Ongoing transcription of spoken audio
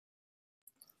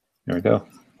Here we go.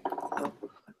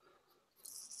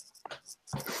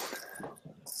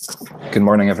 Good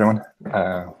morning, everyone.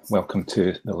 Welcome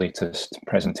to the latest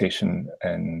presentation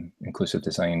in Inclusive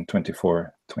Design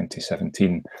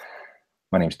 24-2017.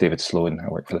 My name is David Sloan. I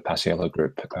work for the Paciello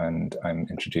Group, and I'm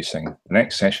introducing the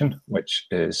next session, which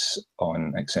is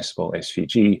on accessible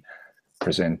SVG,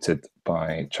 presented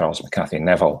by Chaals McCathie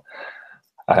Nevile.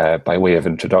 By way of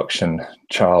introduction,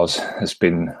 Chaals has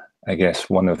been, I guess,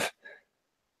 one of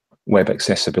web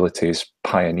accessibility's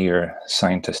pioneer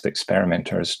scientist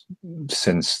experimenters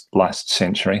since last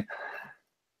century.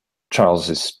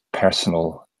 Charles's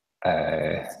personal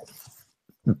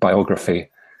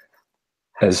biography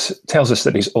tells us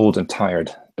that he's old and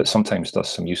tired, but sometimes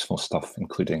does some useful stuff,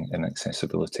 including in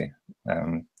accessibility.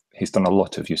 He's done a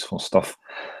lot of useful stuff,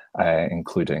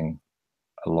 including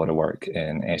a lot of work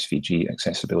in SVG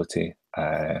accessibility,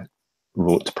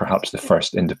 wrote perhaps the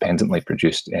first independently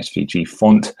produced SVG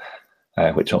font,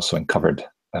 which also uncovered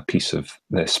a piece of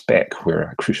the spec where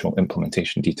a crucial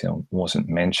implementation detail wasn't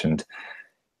mentioned.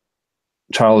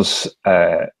 Charles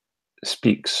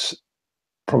speaks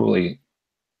probably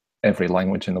every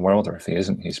language in the world, or if he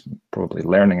isn't, he's probably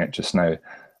learning it just now.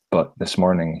 But this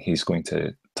morning, he's going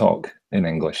to talk in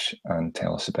English and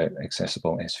tell us about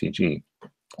accessible SVG.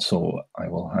 So I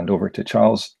will hand over to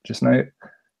Charles just now.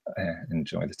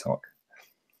 Enjoy the talk.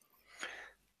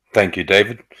 Thank you,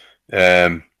 David.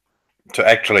 So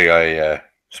actually, I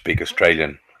speak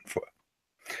Australian,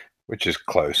 which is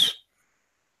close.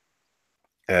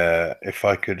 If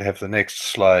I could have the next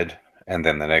slide and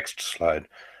then the next slide,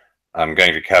 I'm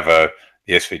going to cover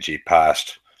the SVG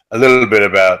past, a little bit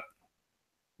about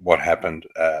what happened,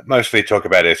 mostly talk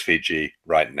about SVG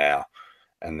right now,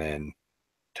 and then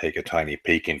take a tiny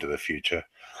peek into the future.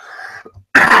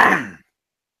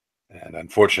 And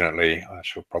unfortunately, I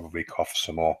shall probably cough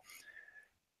some more.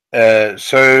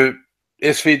 So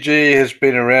SVG has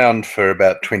been around for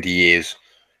about 20 years.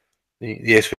 The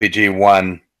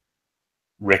SVG1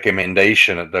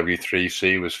 recommendation at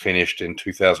W3C was finished in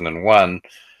 2001.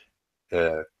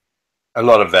 A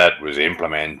lot of that was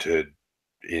implemented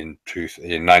in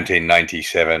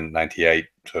 1997, 98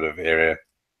 sort of area.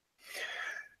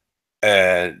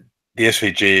 The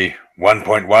SVG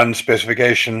 1.1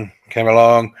 specification came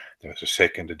along. There was a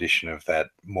second edition of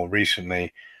that more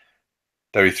recently.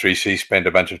 W3C spent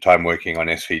a bunch of time working on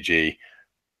SVG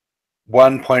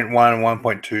 1.1 and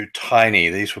 1.2 tiny.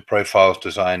 These were profiles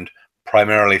designed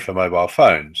primarily for mobile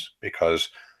phones because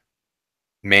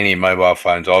many mobile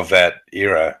phones of that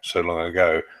era, so long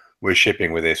ago, were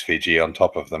shipping with SVG on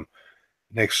top of them.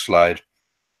 Next slide.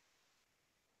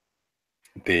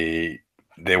 There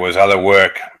was other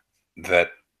work that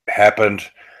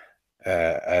happened.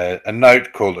 A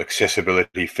note called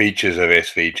Accessibility Features of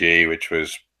SVG, which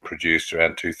was produced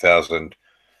around 2000,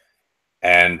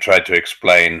 and tried to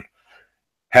explain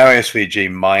how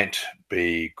SVG might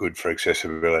be good for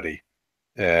accessibility.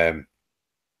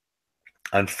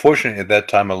 Unfortunately, at that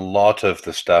time, a lot of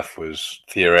the stuff was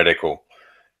theoretical.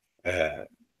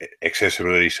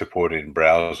 Accessibility support in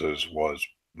browsers was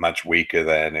much weaker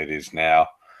than it is now,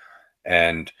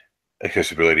 and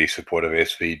accessibility support of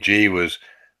SVG was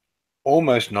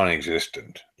almost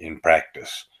non-existent in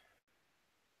practice.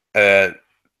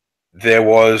 There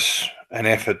was an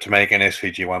effort to make an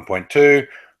SVG 1.2,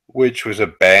 which was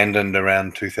abandoned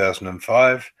around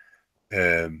 2005.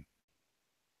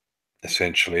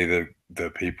 Essentially, the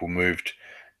people moved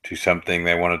to something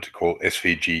they wanted to call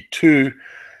SVG 2.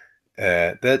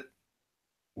 That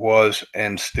was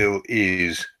and still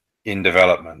is in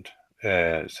development.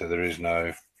 So there is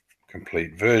no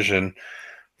complete version.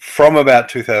 From about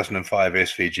 2005,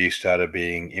 SVG started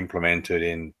being implemented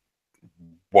in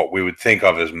what we would think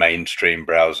of as mainstream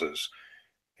browsers.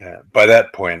 By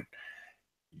that point,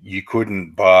 you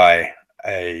couldn't buy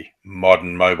a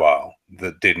modern mobile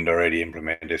that didn't already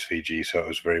implement SVG, so it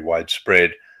was very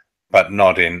widespread, but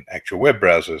not in actual web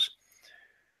browsers.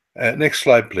 Next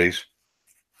slide, please.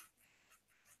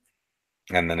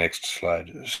 And the next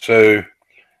slide. So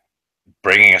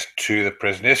bringing us to the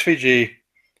present, SVG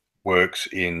works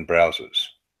in browsers.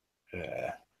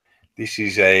 This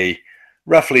is a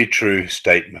roughly true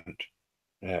statement.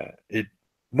 It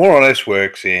more or less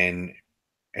works in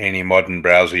any modern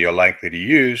browser you're likely to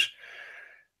use.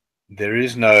 There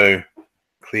is no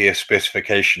clear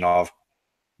specification of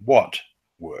what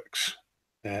works.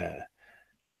 And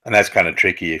that's kind of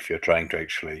tricky if you're trying to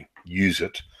actually use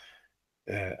it.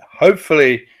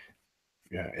 Hopefully,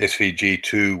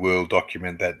 SVG2 will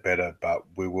document that better, but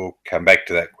we will come back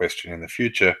to that question in the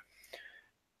future.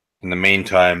 In the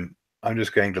meantime, I'm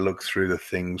just going to look through the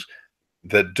things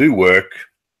that do work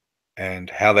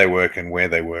and how they work and where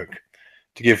they work,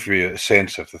 to give you a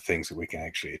sense of the things that we can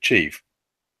actually achieve.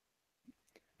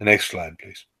 The next slide,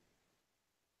 please.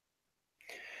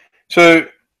 So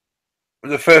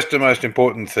the first and most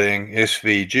important thing,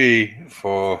 SVG,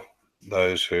 for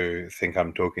those who think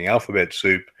I'm talking alphabet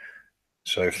soup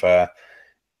so far,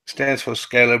 stands for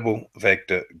Scalable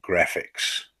Vector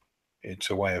Graphics. It's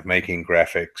a way of making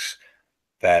graphics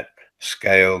that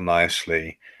scale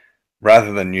nicely,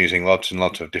 rather than using lots and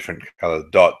lots of different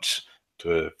colored dots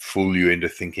to fool you into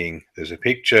thinking there's a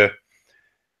picture.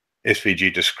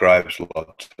 SVG describes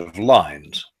lots of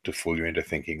lines to fool you into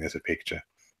thinking there's a picture.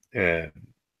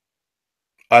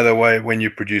 Either way, when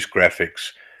you produce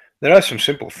graphics, there are some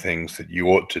simple things that you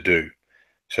ought to do.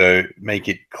 So make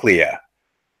it clear.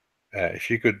 If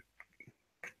you could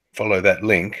follow that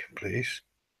link, please.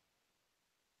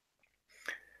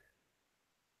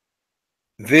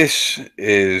 This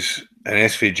is an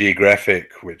SVG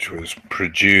graphic which was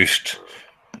produced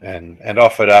and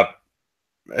offered up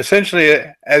essentially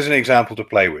as an example to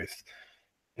play with.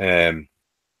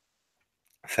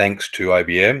 Thanks to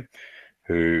IBM,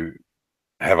 who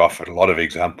have offered a lot of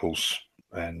examples,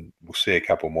 and we'll see a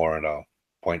couple more and I'll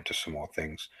point to some more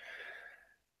things.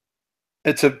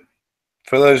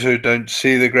 For those who don't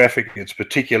see the graphic, it's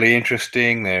particularly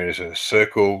interesting. There is a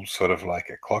circle, sort of like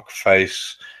a clock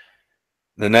face,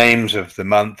 the names of the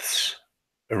months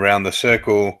around the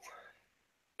circle,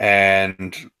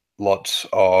 and lots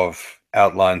of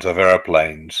outlines of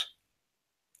aeroplanes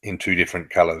in two different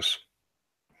colors.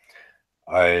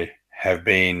 I have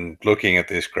been looking at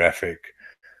this graphic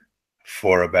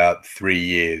for about 3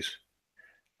 years.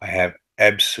 I have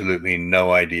absolutely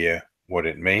no idea what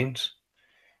it means,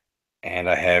 and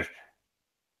I have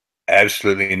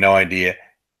absolutely no idea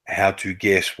how to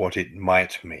guess what it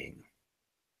might mean.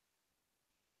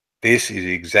 This is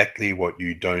exactly what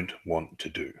you don't want to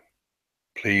do.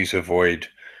 Please avoid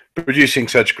producing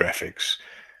such graphics.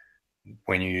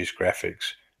 When you use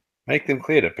graphics, make them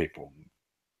clear to people,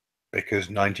 because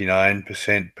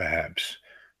 99% perhaps,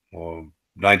 or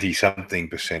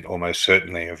 90-something% almost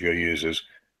certainly of your users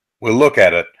will look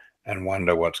at it and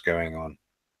wonder what's going on.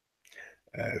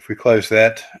 If we close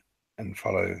that and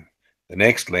follow the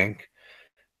next link,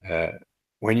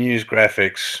 when you use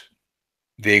graphics,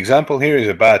 the example here is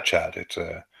a bar chart. It's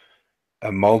a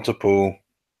multiple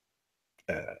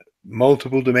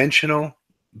dimensional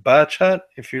bar chart,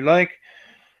 if you like.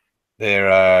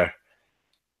 There are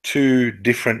two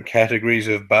different categories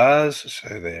of bars.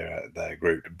 So they're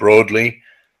grouped broadly,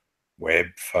 web,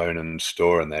 phone, and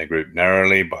store, and they're grouped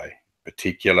narrowly by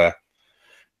particular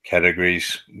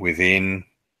categories within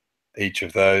each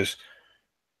of those.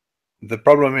 The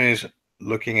problem is,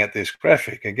 looking at this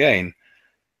graphic again,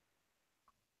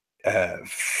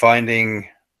 finding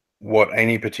what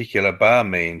any particular bar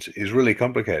means is really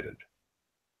complicated.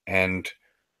 And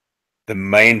the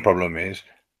main problem is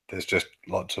there's just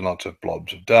lots and lots of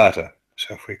blobs of data.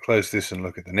 So if we close this and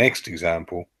look at the next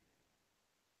example,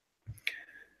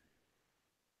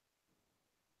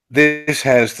 this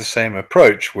has the same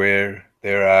approach where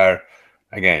there are,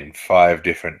 again, 5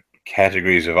 different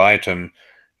categories of item: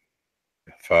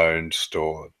 phone,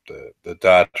 store. The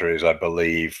data is, I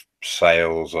believe,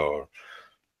 sales or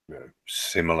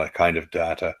similar kind of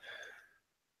data.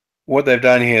 What they've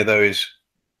done here, though, is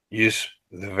use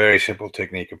the very simple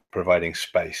technique of providing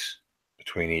space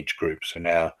between each group. So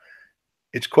now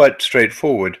it's quite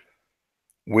straightforward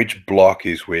which block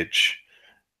is which,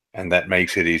 and that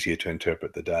makes it easier to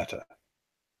interpret the data.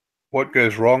 What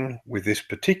goes wrong with this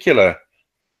particular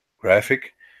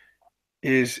graphic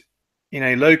is, in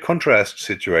a low contrast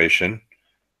situation,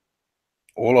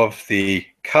 all of the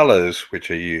colors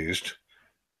which are used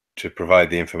to provide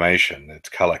the information, that's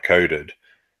color coded,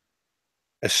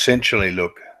 essentially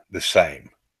look the same.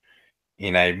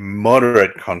 In a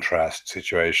moderate contrast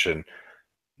situation,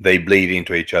 they bleed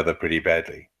into each other pretty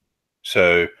badly.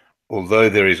 So although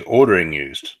there is ordering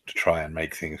used to try and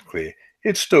make things clear,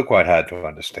 it's still quite hard to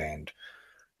understand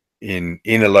in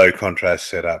a low contrast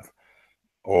setup,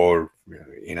 or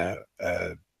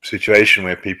a situation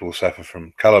where people suffer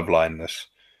from color blindness.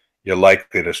 You're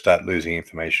likely to start losing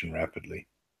information rapidly.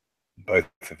 Both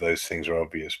of those things are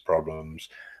obvious problems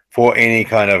for any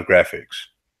kind of graphics.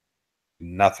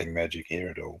 Nothing magic here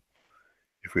at all.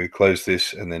 If we close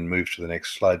this and then move to the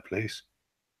next slide, please.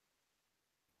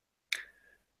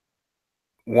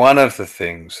 One of the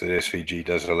things that SVG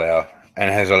does allow,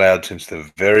 and has allowed since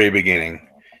the very beginning,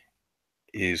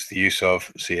 is the use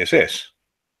of CSS.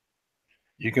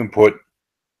 You can put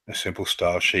a simple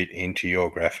style sheet into your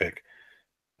graphic.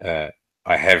 I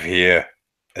have here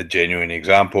a genuine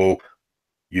example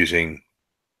using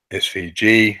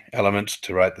SVG elements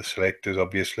to write the selectors,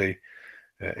 obviously.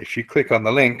 If you click on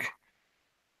the link,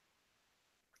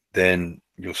 then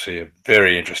you'll see a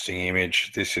very interesting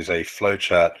image. This is a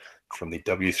flowchart from the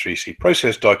W3C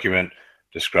process document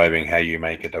describing how you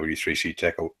make a W3C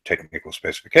technical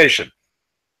specification.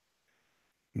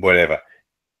 Whatever.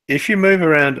 If you move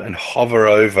around and hover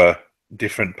over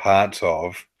different parts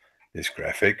of this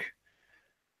graphic,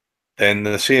 then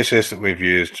the CSS that we've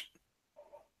used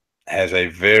has a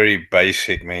very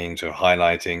basic means of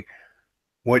highlighting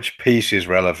which piece is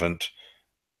relevant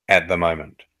at the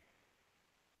moment.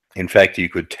 In fact, you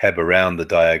could tab around the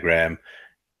diagram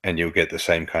and you'll get the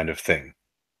same kind of thing.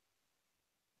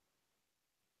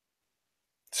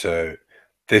 So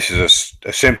this is a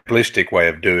simplistic way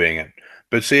of doing it,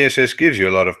 but CSS gives you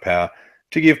a lot of power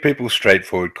to give people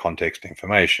straightforward context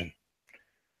information.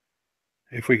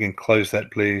 If we can close that,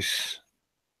 please,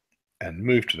 and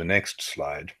move to the next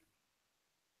slide.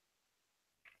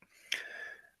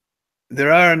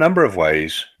 There are a number of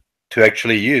ways to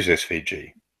actually use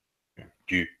SVG.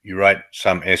 You write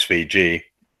some SVG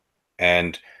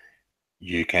and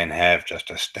you can have just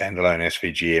a standalone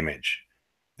SVG image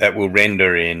that will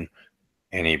render in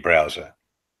any browser.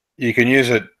 You can use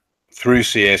it through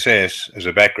CSS as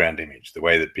a background image, the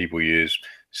way that people use,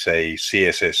 say,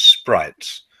 CSS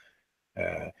sprites.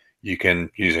 You can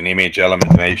use an image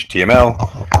element in HTML.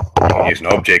 You can use an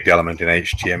object element in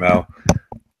HTML.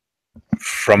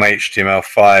 From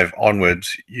HTML5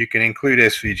 onwards, you can include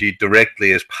SVG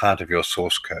directly as part of your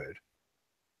source code.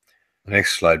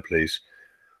 Next slide, please.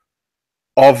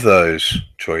 Of those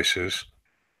choices,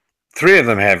 3 of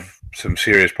them have some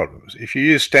serious problems. If you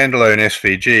use standalone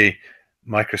SVG,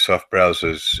 Microsoft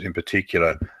browsers in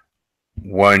particular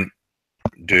won't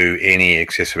do any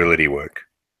accessibility work.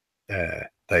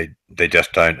 They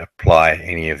just don't apply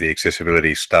any of the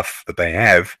accessibility stuff that they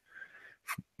have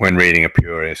when reading a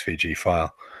pure SVG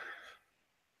file.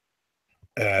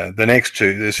 The next 2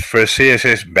 is for a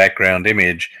CSS background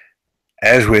image.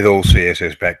 As with all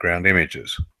CSS background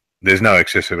images, there's no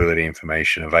accessibility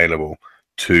information available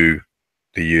to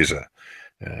the user.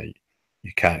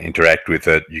 You can't interact with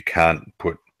it. You can't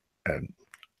put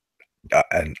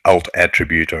an alt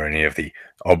attribute or any of the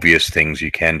obvious things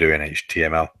you can do in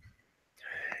HTML.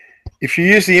 If you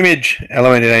use the image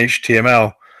element in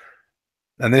HTML,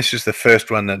 and this is the first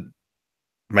one that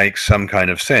makes some kind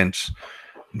of sense,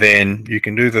 then you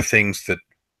can do the things that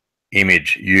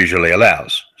image usually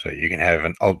allows. So you can have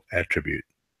an alt attribute.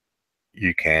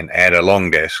 You can add a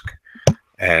long desk,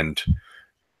 and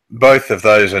both of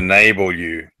those enable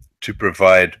you to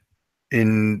provide,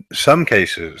 in some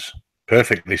cases,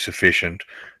 perfectly sufficient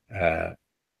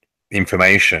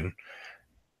information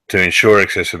to ensure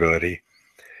accessibility.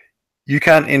 You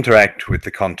can't interact with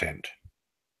the content.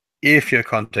 If your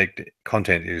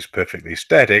content is perfectly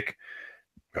static,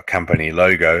 your company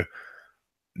logo,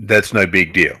 that's no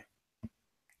big deal.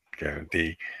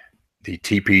 The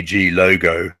TPG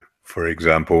logo, for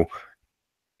example,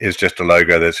 is just a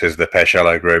logo that says the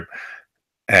Paciello Group,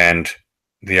 and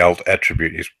the alt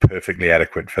attribute is perfectly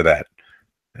adequate for that.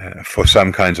 For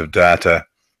some kinds of data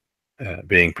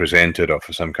being presented, or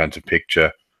for some kinds of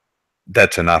picture,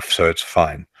 that's enough, so it's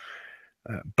fine.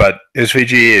 But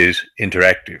SVG is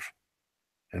interactive,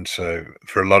 and so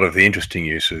for a lot of the interesting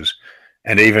uses,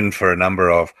 and even for a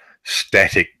number of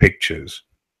static pictures,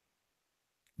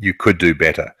 you could do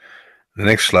better. The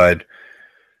next slide.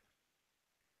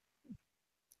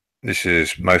 This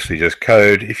is mostly just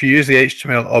code. If you use the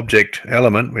HTML object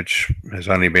element, which has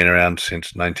only been around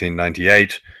since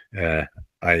 1998,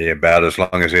 i.e. about as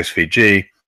long as SVG,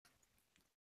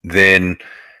 then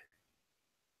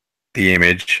the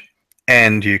image,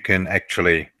 and you can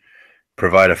actually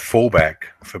provide a fallback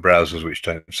for browsers which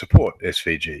don't support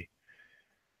SVG.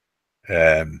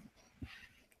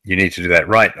 You need to do that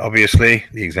right, obviously.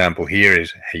 The example here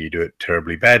is how you do it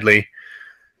terribly badly.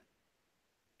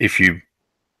 If you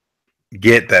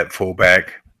get that fallback,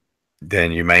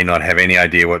 then you may not have any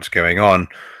idea what's going on.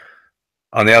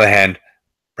 On the other hand,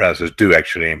 browsers do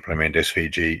actually implement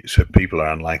SVG, so people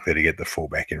are unlikely to get the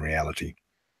fallback in reality.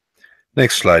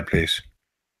 Next slide, please.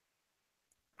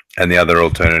 And the other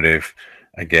alternative,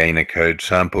 again, a code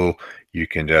sample, you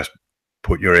can just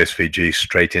put your SVG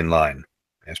straight in line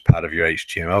as part of your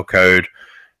HTML code.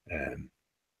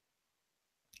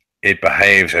 It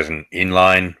behaves as an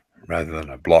inline rather than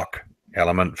a block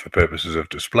element for purposes of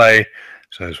display.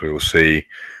 So as we will see,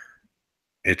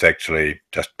 it's actually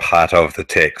just part of the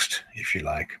text, if you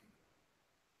like.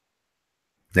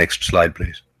 Next slide,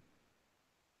 please.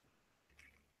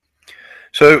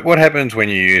 So what happens when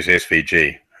you use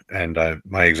SVG? And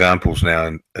my examples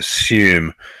now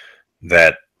assume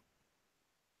that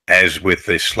as with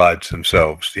the slides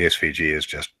themselves, the SVG is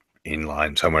just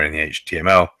inline somewhere in the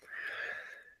HTML.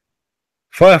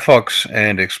 Firefox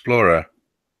and Explorer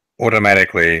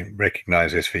automatically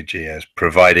recognize SVG as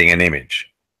providing an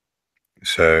image.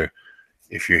 So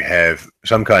if you have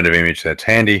some kind of image that's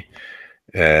handy,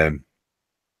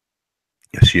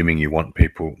 assuming you want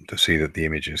people to see that the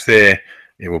image is there,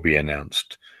 it will be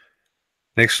announced.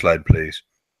 Next slide, please.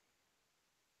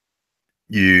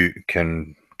 You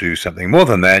can do something more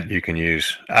than that. You can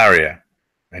use ARIA,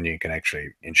 and you can actually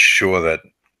ensure that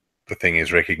the thing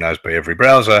is recognized by every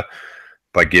browser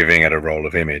by giving it a role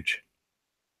of image.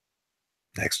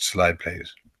 Next slide,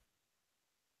 please.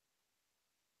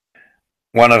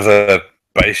 One of the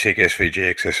basic SVG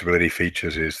accessibility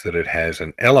features is that it has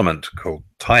an element called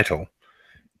title,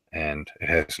 and it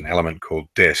has an element called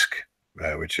desk,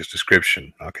 which is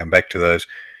description. I'll come back to those.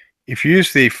 If you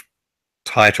use the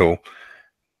title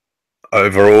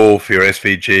overall for your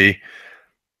SVG,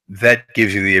 that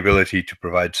gives you the ability to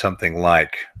provide something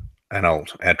like an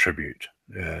alt attribute.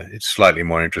 It's slightly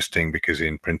more interesting because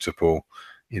in principle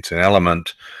it's an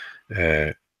element.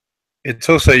 It's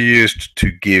also used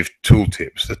to give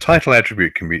tooltips. The title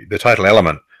attribute the title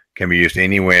element can be used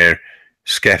anywhere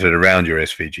scattered around your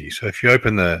SVG. So if you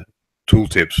open the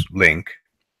tooltips link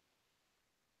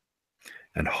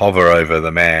and hover over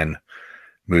the man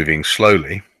moving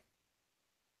slowly,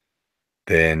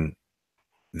 then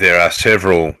there are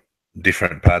several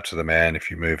different parts of the man. If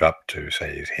you move up to,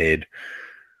 say, his head,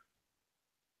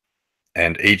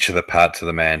 and each of the parts of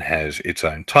the man has its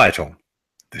own title.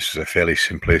 This is a fairly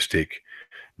simplistic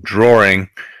drawing.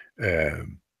 The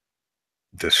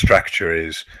structure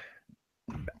is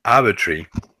arbitrary,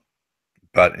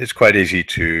 but it's quite easy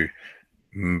to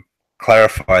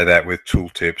clarify that with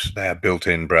tooltips. They are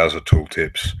built-in browser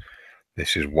tooltips.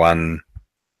 This is one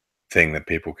thing that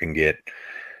people can get.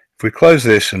 If we close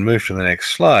this and move to the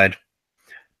next slide,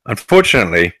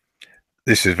 unfortunately,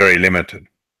 this is very limited.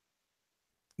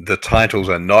 The titles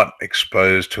are not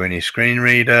exposed to any screen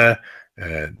reader.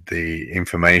 The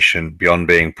information beyond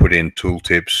being put in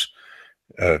tooltips,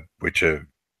 which are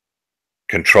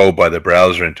controlled by the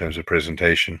browser in terms of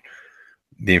presentation,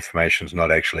 the information is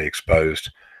not actually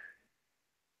exposed.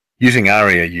 Using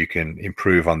ARIA, you can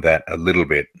improve on that a little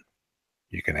bit.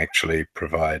 You can actually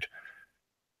provide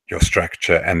your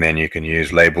structure, and then you can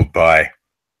use labeled by,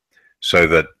 so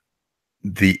that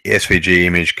the SVG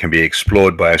image can be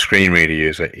explored by a screen reader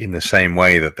user in the same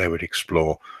way that they would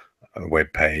explore a web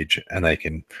page, and they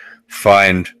can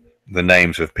find the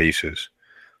names of pieces.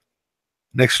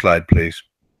 Next slide, please.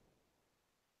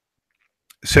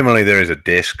 Similarly, there is a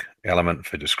desk element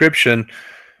for description,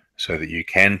 so that you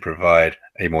can provide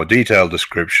a more detailed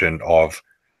description of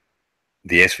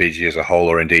the SVG as a whole,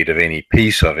 or indeed of any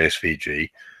piece of SVG,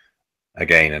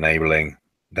 again enabling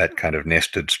that kind of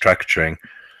nested structuring.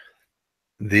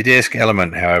 The desk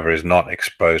element, however, is not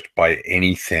exposed by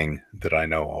anything that I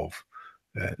know of.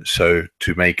 So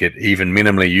to make it even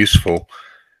minimally useful,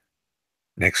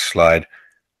 next slide,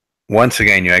 once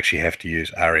again, you actually have to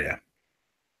use ARIA.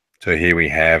 So here we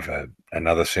have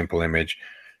another simple image.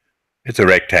 It's a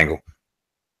rectangle.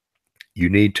 You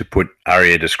need to put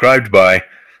ARIA described by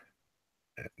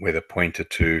with a pointer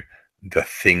to the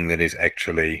thing that is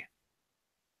actually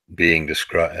being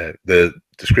described, the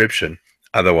description.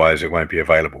 Otherwise, it won't be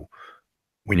available.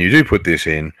 When you do put this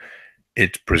in,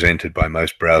 it's presented by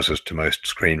most browsers to most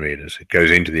screen readers. It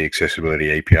goes into the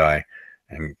Accessibility API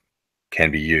and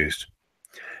can be used.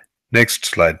 Next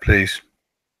slide, please.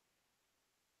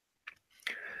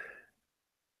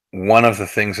 One of the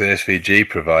things that SVG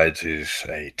provides is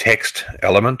a text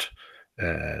element.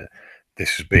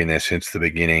 This has been there since the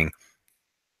beginning.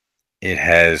 It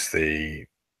has the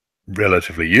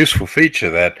relatively useful feature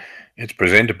that it's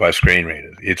presented by screen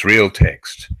readers. It's real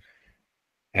text,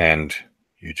 and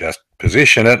you just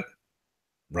position it,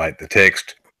 write the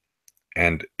text,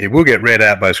 and it will get read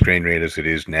out by screen readers. It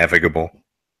is navigable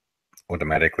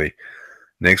automatically.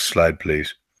 Next slide,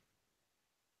 please.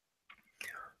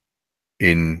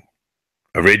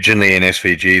 Originally in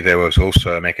SVG, there was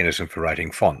also a mechanism for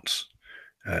writing fonts.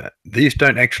 These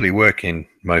don't actually work in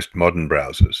most modern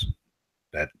browsers.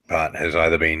 That part has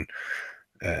either been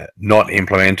not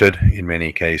implemented in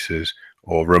many cases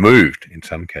or removed in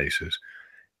some cases.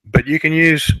 But you can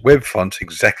use web fonts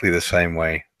exactly the same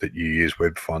way that you use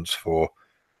web fonts for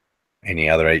any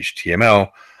other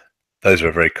HTML. Those are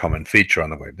a very common feature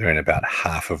on the web. They're in about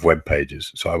half of web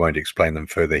pages, so I won't explain them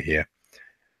further here.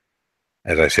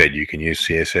 As I said, you can use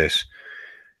CSS.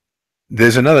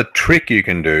 There's another trick you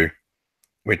can do,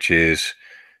 which is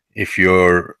if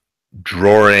you're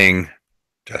drawing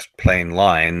just plain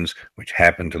lines which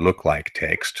happen to look like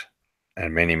text,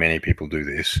 and many people do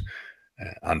this,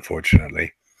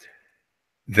 unfortunately,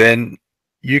 then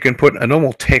you can put a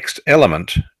normal text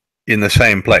element in the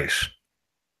same place.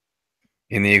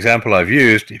 In the example I've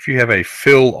used, if you have a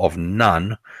fill of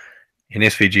none, in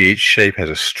SVG each shape has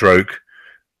a stroke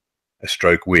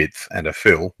width, and a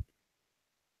fill.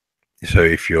 So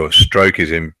if your stroke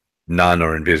is in none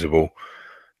or invisible,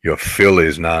 your fill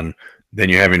is none, then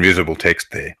you have invisible text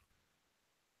there.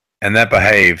 And that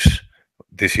behaves,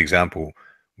 this example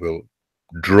will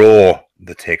draw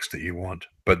the text that you want,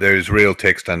 but there is real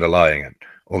text underlying it.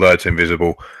 Although it's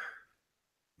invisible,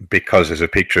 because there's a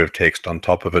picture of text on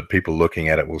top of it, people looking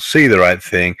at it will see the right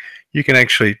thing. You can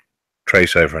actually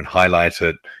trace over and highlight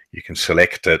it. You can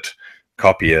select it,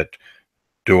 copy it,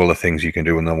 do all the things you can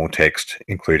do with normal text,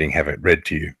 including have it read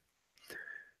to you.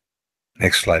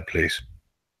 Next slide, please.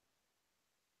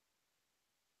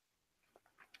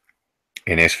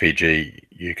 In SVG,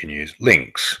 you can use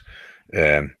links,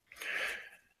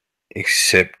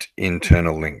 except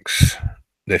internal links.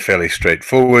 They're fairly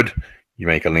straightforward. You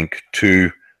make a link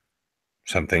to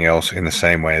something else in the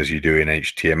same way as you do in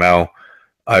HTML.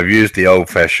 I've used the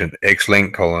old-fashioned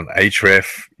xlink :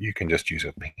 href. You can just use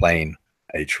a plain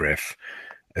href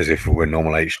as if it were a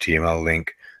normal HTML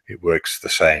link. It works the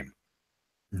same.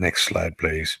 Next slide,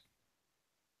 please.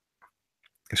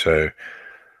 So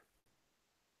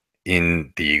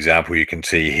in the example you can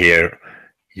see here,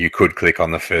 you could click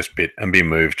on the first bit and be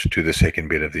moved to the second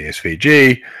bit of the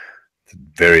SVG. It's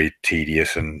very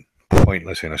tedious and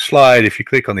pointless in a slide. If you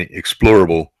click on the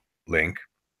explorable link,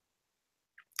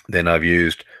 then I've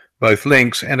used both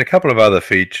links and a couple of other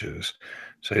features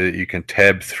so that you can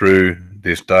tab through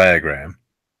this diagram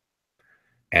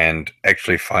and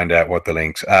actually find out what the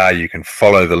links are. You can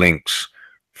follow the links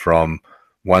from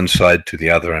one side to the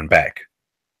other and back.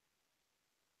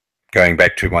 Going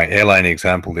back to my airline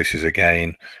example, this is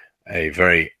again a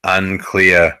very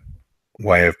unclear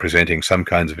way of presenting some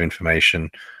kinds of information.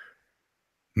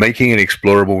 Making it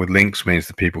explorable with links means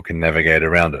that people can navigate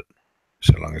around it,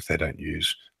 so long as they don't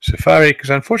use Safari, because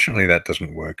unfortunately that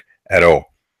doesn't work at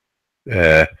all.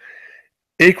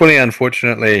 Equally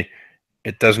unfortunately,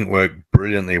 it doesn't work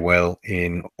brilliantly well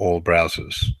in all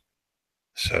browsers.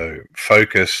 So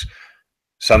Focus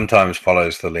sometimes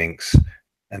follows the links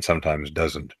and sometimes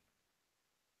doesn't.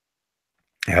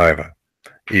 However,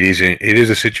 it is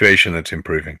a situation that's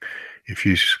improving. If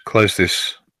you close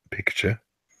this picture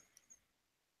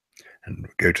and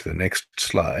go to the next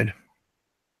slide,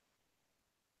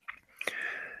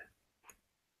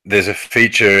 there's a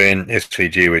feature in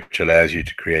SVG which allows you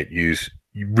to create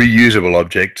reusable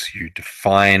objects. You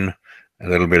define a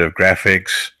little bit of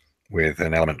graphics with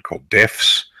an element called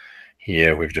defs.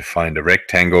 Here we've defined a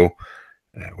rectangle.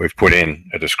 We've put in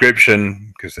a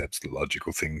description because that's the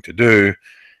logical thing to do.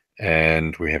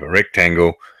 And we have a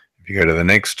rectangle. If you go to the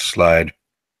next slide,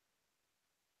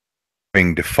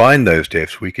 having defined those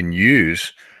defs, we can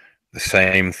use the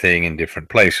same thing in different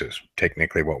places.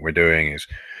 Technically what we're doing is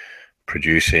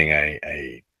producing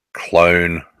a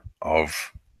clone of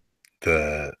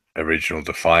the original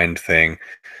defined thing.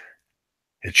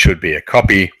 It should be a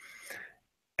copy,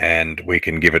 and we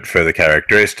can give it further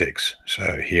characteristics.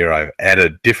 So here I've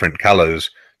added different colors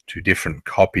to different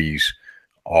copies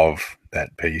of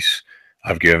that piece.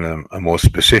 I've given them a more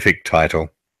specific title.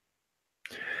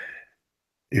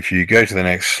 If you go to the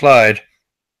next slide,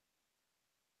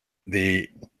 the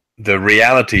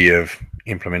reality of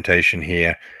implementation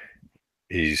here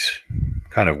is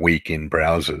kind of weak in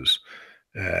browsers.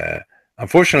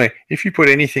 Unfortunately, if you put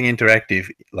anything interactive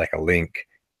like a link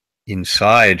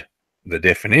inside the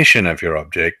definition of your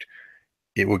object,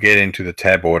 it will get into the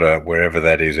tab order wherever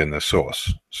that is in the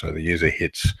source. So the user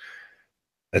hits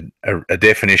a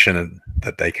definition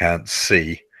that they can't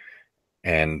see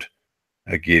and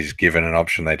is given an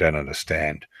option they don't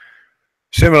understand.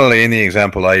 Similarly, in the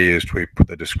example I used, we put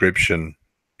the description,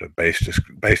 the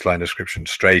baseline description,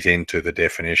 straight into the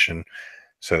definition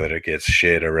so that it gets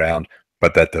shared around,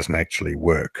 but that doesn't actually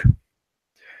work.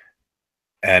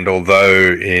 And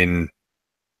although in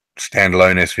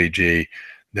standalone SVG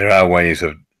there are ways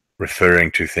of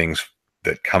referring to things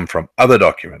that come from other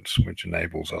documents, which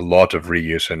enables a lot of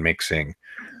reuse and mixing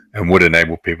and would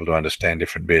enable people to understand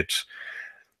different bits.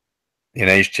 In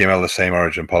HTML, the same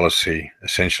origin policy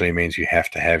essentially means you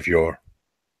have to have your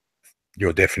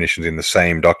definitions in the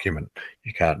same document.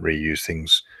 You can't reuse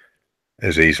things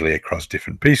as easily across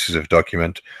different pieces of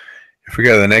document. If we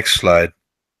go to the next slide,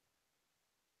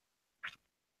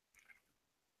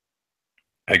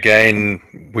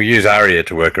 again, we use ARIA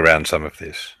to work around some of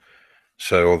this.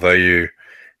 So although you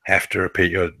have to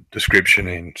repeat your description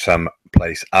in some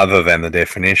place other than the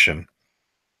definition,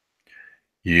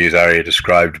 you use aria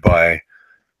described by.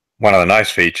 One of the nice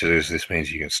features is this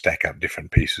means you can stack up different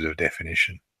pieces of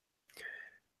definition.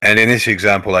 And in this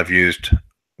example, I've used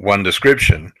one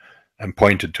description and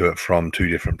pointed to it from two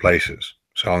different places.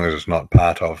 So long as it's not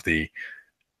part of the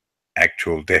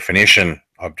actual definition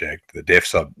object, the def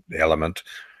sub element,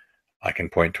 I can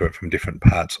point to it from different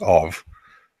parts of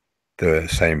the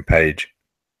same page.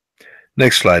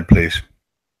 Next slide, please.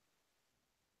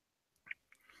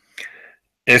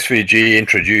 SVG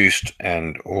introduced,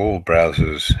 and all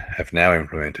browsers have now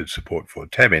implemented support for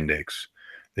tab index.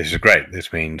 This is great.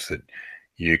 This means that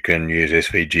you can use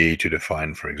SVG to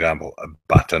define, for example, a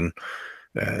button.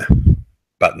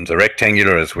 Buttons are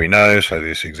rectangular, as we know, so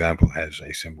this example has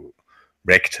a symbol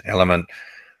rect element.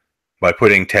 By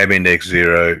putting tab index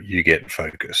 0, you get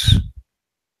focus,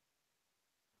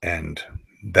 and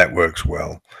that works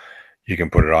well. You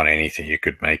can put it on anything. You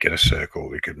could make it a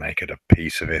circle. You could make it a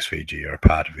piece of SVG or a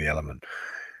part of the element.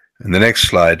 And the next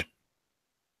slide,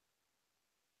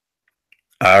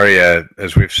 aria,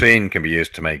 as we've seen, can be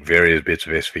used to make various bits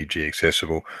of SVG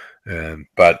accessible,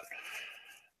 but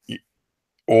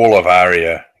all of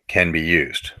aria can be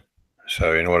used.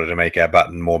 So in order to make our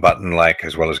button more button-like,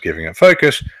 as well as giving it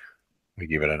focus, we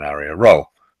give it an aria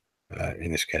role,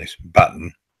 in this case,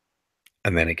 button,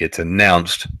 and then it gets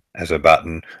announced as a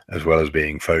button as well as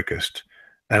being focused.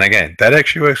 And again, that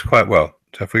actually works quite well.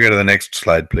 So if we go to the next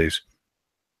slide, please.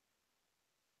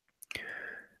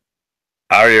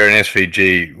 Aria and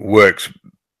SVG works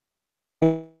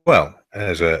well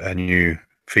as a new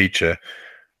feature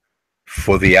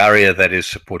for the aria that is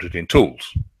supported in tools.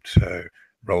 So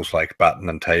roles like button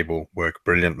and table work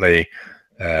brilliantly.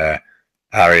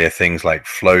 Aria things like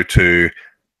flow to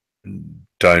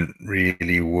don't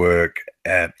really work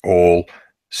at all.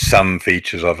 Some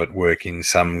features of it work in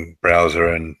some browser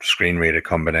and screen reader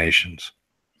combinations.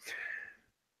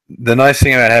 The nice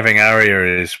thing about having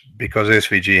aria is because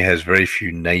SVG has very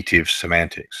few native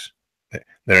semantics.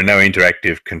 There are no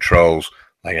interactive controls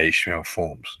like HTML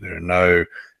forms. There are no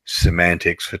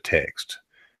semantics for text.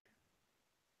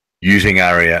 Using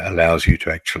aria allows you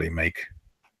to actually make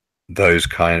those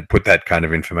put that kind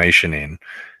of information in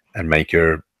and make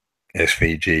your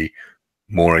SVG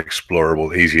more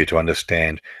explorable, easier to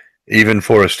understand, even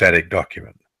for a static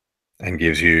document, and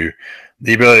gives you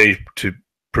the ability to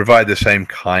provide the same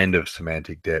kind of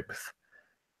semantic depth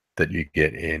that you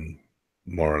get in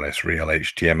more or less real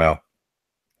HTML.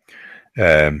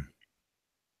 Beyond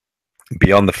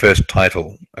the first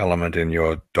title element in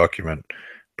your document,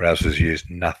 browsers use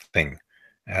nothing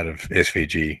out of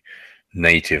SVG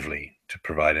natively to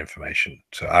provide information.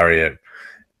 So aria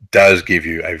does give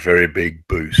you a very big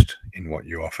boost in what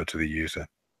you offer to the user.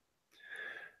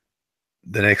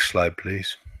 The next slide,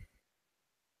 please.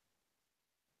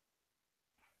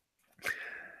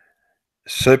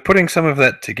 So putting some of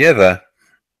that together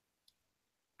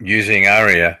using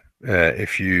aria,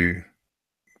 if you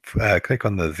click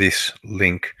on this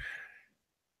link,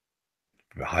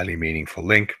 a highly meaningful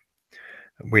link,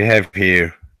 we have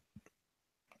here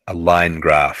a line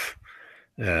graph.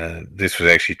 This was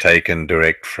actually taken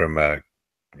direct from a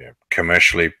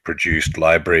commercially produced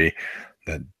library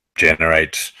that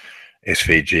generates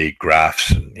SVG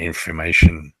graphs and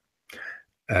information.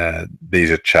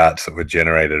 These are charts that were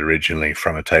generated originally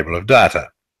from a table of data.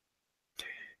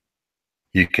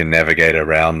 You can navigate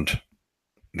around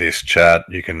this chart.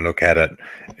 You can look at it.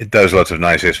 It does lots of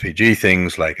nice SVG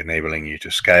things like enabling you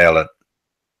to scale it.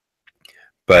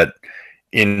 But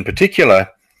in particular,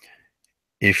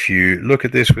 if you look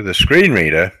at this with a screen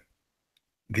reader,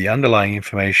 the underlying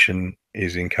information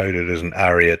is encoded as an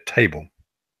aria table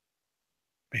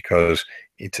because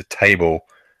it's a table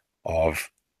of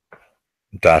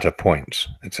data points.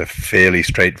 It's a fairly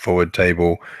straightforward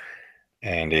table,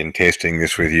 and in testing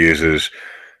this with users,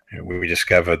 we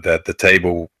discovered that the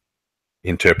table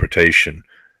interpretation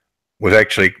was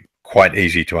actually quite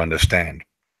easy to understand.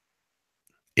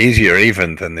 Easier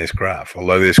even than this graph,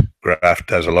 although this graph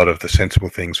does a lot of the sensible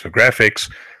things for graphics,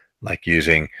 like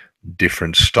using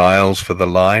different styles for the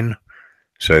line,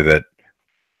 so that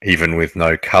even with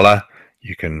no color,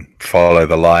 you can follow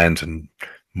the lines and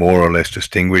more or less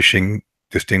distinguish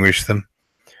them.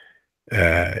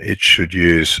 It should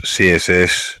use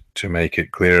CSS to make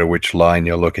it clearer which line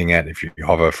you're looking at if you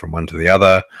hover from one to the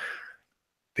other.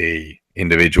 The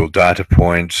individual data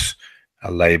points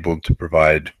are labeled to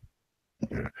provide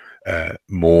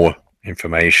more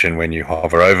information when you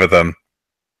hover over them.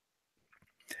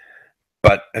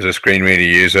 But as a screen reader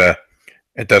user,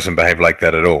 it doesn't behave like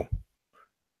that at all.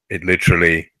 It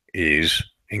literally is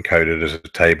encoded as a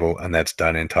table, and that's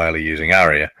done entirely using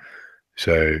ARIA.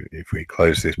 So if we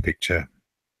close this picture,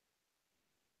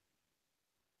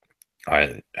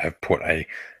 I have put a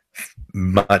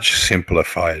much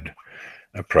simplified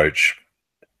approach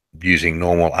using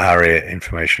normal ARIA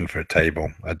information for a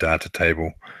table, a data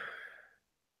table,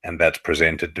 and that's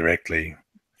presented directly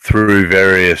through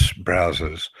various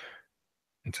browsers.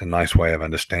 It's a nice way of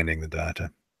understanding the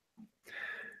data.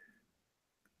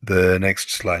 The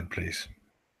next slide, please.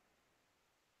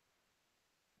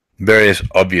 Various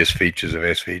obvious features of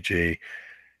SVG.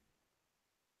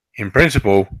 In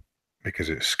principle, because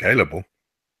it's scalable,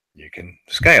 you can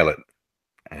scale it,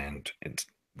 and it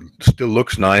still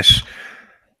looks nice.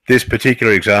 This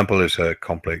particular example is a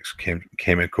complex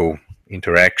chemical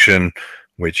interaction,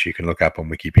 which you can look up on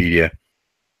Wikipedia,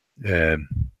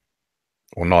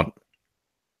 or not.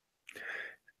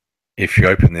 If you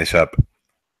open this up,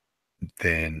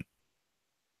 then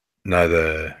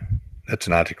no, that's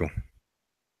an article.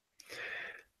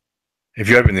 If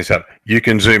you open this up, you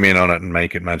can zoom in on it and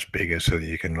make it much bigger so that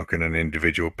you can look at an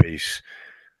individual piece.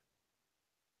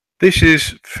 This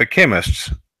is, for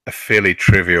chemists, a fairly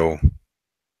trivial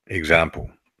example.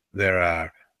 There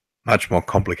are much more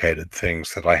complicated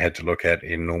things that I had to look at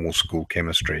in normal school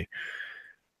chemistry.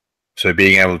 So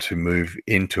being able to move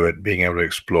into it, being able to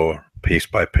explore piece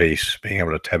by piece, being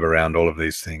able to tab around all of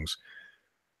these things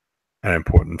are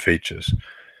important features.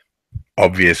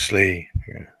 Obviously,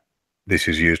 this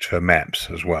is used for maps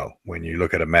as well. When you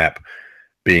look at a map,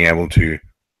 being able to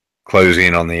close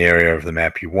in on the area of the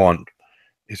map you want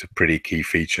is a pretty key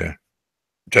feature,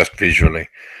 just visually.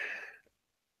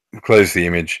 Close the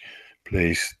image,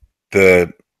 please.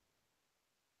 The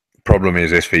problem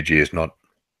is SVG is not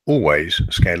always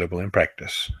scalable in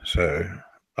practice. So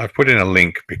I've put in a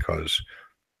link because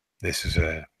this is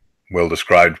a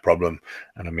well-described problem,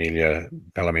 and Amelia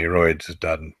Bellamy-Royds has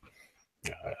done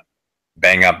a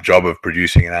bang-up job of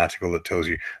producing an article that tells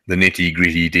you the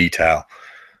nitty-gritty detail.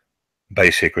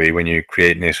 Basically, when you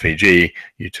create an SVG,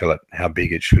 you tell it how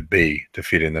big it should be to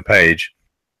fit in the page,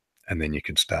 and then you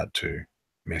can start to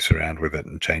mess around with it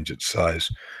and change its size.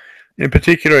 In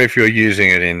particular, if you're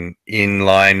using it in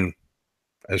inline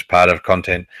as part of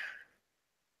content,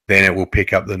 then it will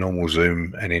pick up the normal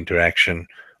zoom and interaction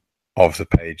of the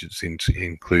page it's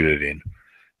included in.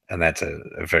 And that's a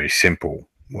very simple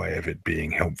way of it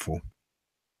being helpful.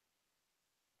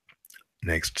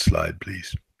 Next slide,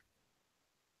 please.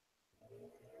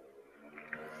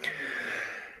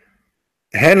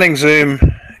 Handling zoom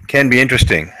can be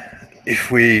interesting.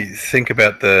 If we think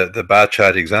about the bar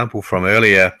chart example from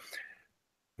earlier,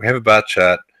 we have a bar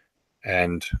chart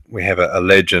and we have a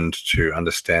legend to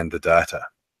understand the data.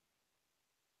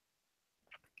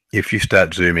 If you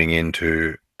start zooming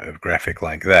into a graphic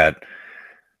like that,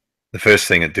 the first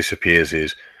thing that disappears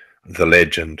is the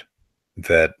legend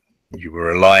that you were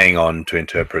relying on to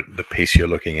interpret the piece you're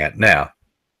looking at now.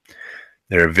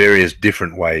 There are various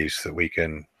different ways that we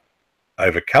can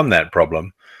overcome that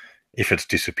problem. If it's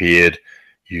disappeared,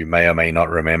 you may or may not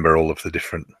remember all of the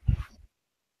different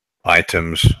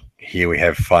items. Here we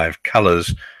have 5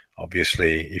 colors.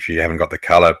 Obviously, if you haven't got the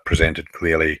color presented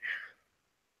clearly,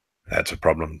 that's a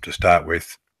problem to start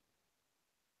with.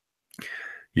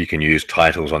 You can use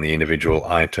titles on the individual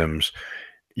items.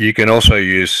 You can also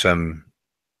use some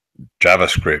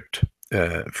JavaScript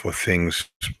for things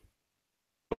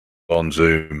on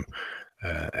zoom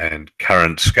and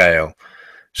current scale,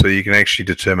 so you can actually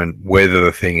determine whether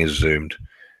the thing is zoomed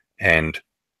and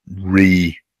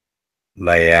relay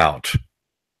out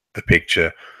the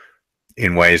picture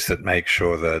in ways that make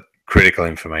sure that critical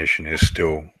information is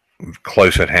still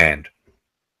close at hand.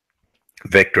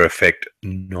 Vector effect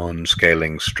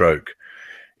non-scaling stroke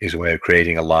is a way of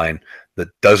creating a line that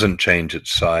doesn't change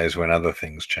its size when other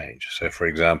things change. So for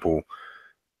example,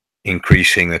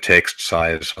 increasing the text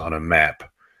size on a map,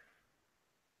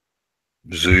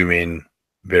 zoom in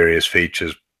various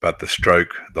features, but the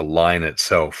stroke, the line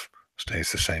itself,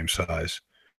 stays the same size.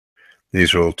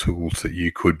 These are all tools that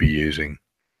you could be using.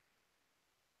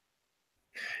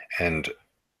 And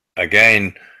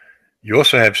again, you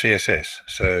also have CSS,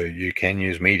 so you can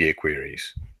use media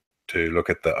queries to look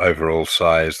at the overall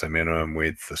size, the minimum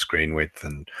width, the screen width,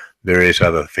 and various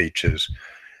other features.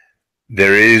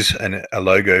 There is a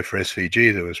logo for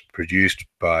SVG that was produced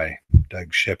by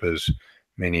Doug Scheppers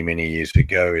many, many years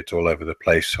ago. It's all over the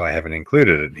place, so I haven't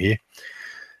included it here.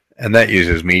 And that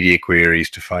uses media queries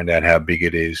to find out how big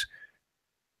it is,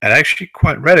 and actually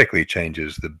quite radically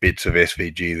changes the bits of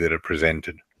SVG that are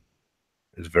presented.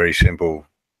 It's very simple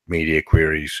media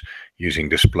queries using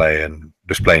display and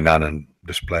display none and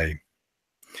display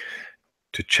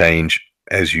to change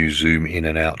as you zoom in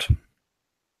and out,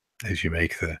 as you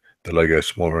make the logo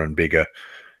smaller and bigger,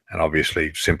 and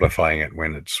obviously simplifying it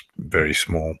when it's very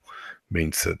small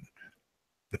means that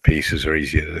the pieces are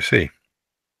easier to see.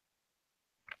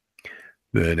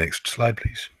 The next slide,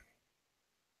 please.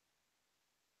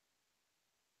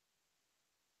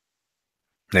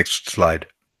 Next slide.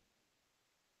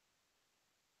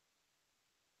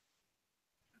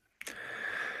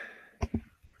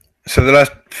 So the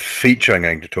last feature I'm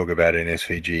going to talk about in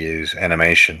SVG is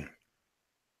animation.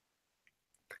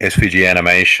 SVG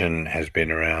animation has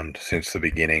been around since the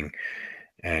beginning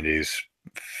and is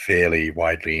fairly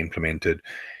widely implemented.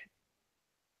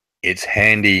 It's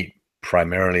handy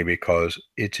primarily because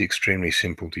it's extremely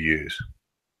simple to use.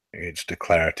 It's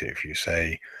declarative. You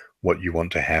say what you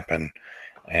want to happen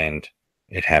and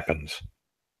it happens.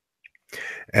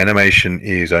 Animation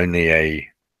is only a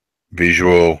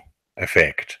visual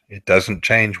effect. It doesn't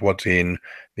change what's in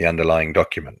the underlying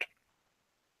document.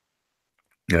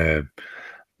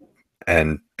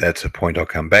 And that's a point I'll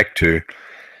come back to.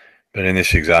 But in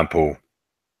this example,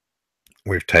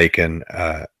 we've taken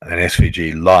an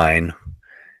SVG line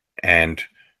and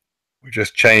we've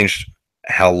just changed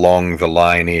how long the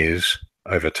line is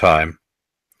over time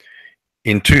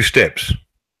in 2 steps.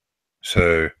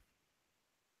 So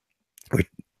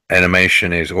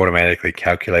animation is automatically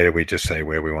calculated. We just say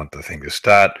where we want the thing to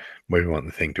start, where we want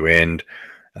the thing to end,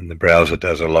 and the browser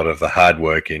does a lot of the hard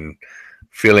work in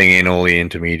filling in all the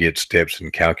intermediate steps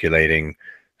and calculating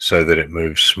so that it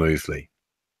moves smoothly.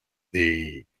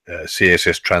 The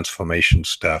CSS transformation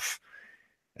stuff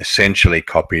essentially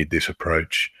copied this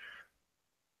approach,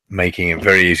 making it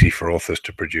very easy for authors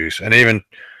to produce and even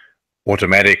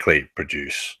automatically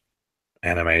produce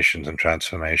animations and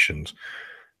transformations.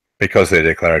 Because they're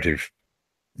declarative,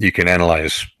 you can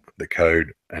analyze the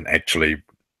code and actually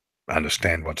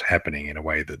understand what's happening in a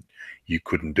way that you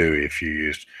couldn't do if you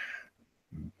used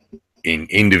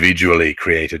individually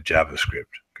created JavaScript,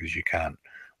 because you can't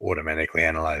automatically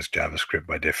analyze JavaScript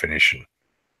by definition.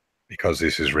 Because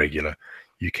this is regular,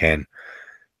 you can.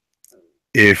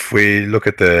 If we look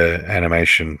at the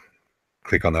animation,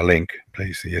 click on the link,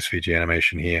 please, the SVG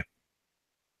animation here.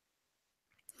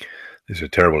 This is a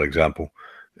terrible example.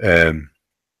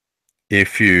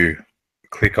 If you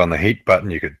click on the heat button,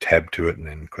 you could tab to it and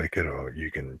then click it, or you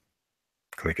can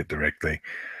click it directly.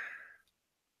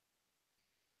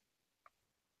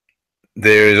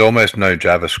 There is almost no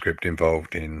JavaScript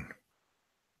involved in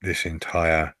this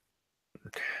entire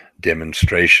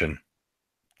demonstration.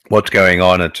 What's going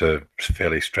on? It's a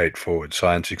fairly straightforward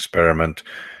science experiment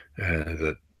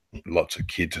that lots of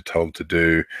kids are told to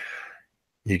do.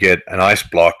 You get an ice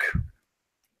block,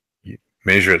 you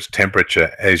measure its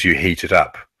temperature as you heat it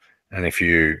up, and if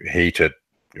you heat it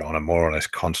on a more or less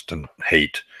constant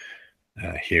heat,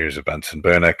 here's a Bunsen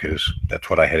burner because that's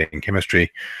what I had in chemistry.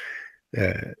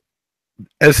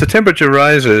 As the temperature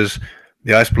rises,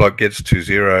 the ice block gets to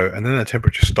 0, and then the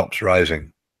temperature stops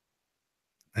rising.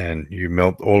 And you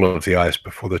melt all of the ice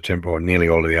before the temperature, or nearly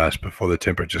all of the ice before the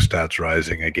temperature starts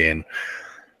rising again.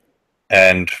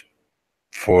 And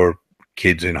for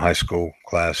kids in high school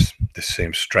class, this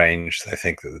seems strange. They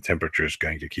think that the temperature is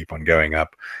going to keep on going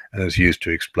up, and is used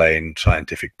to explain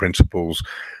scientific principles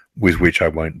with which I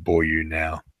won't bore you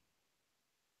now.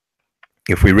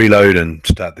 If we reload and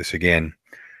start this again,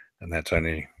 and that's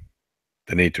only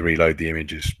the need to reload the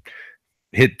images,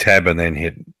 hit tab and then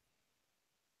hit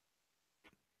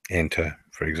enter,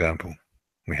 for example.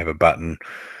 We have a button.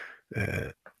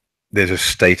 There's a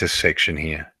status section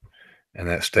here, and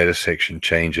that status section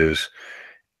changes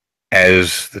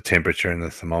as the temperature in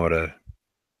the thermometer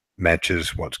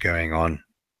matches what's going on.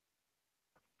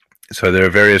 So there are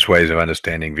various ways of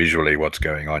understanding visually what's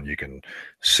going on. You can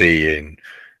see in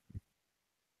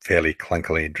fairly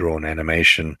clunkily drawn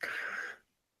animation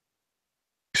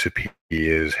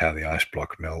disappears, how the ice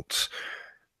block melts.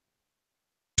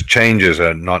 Changes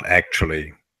are not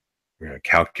actually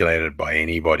calculated by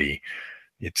anybody.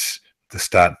 It's the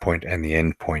start point and the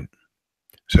end point.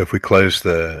 So if we close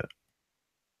the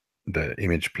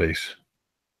image, please.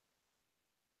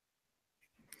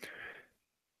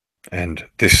 And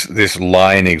this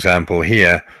line example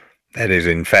here, that is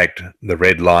in fact the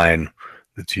red line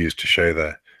that's used to show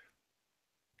the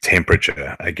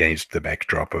temperature against the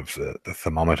backdrop of the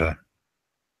thermometer.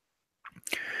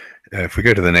 If we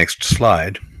go to the next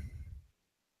slide,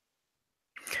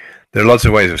 there are lots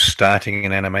of ways of starting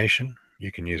an animation.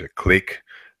 You can use a click,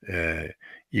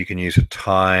 you can use a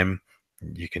time,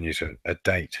 you can use a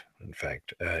date, in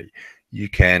fact. You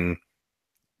can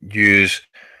use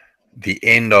the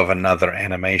end of another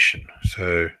animation.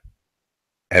 So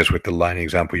as with the line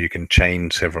example, you can chain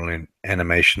several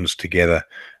animations together,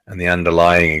 and the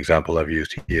underlying example I've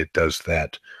used here does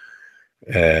that.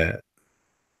 There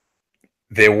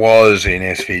was in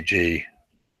SVG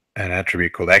an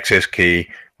attribute called access key,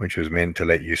 which was meant to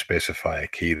let you specify a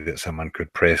key that someone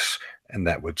could press, and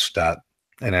that would start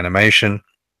an animation.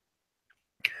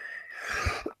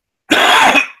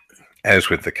 As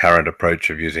with the current approach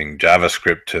of using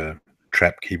JavaScript to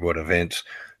trap keyboard events,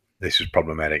 this is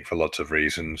problematic for lots of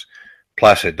reasons.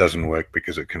 Plus, it doesn't work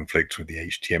because it conflicts with the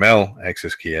HTML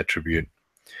access key attribute.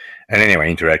 And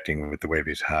anyway, interacting with the web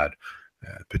is hard,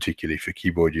 particularly for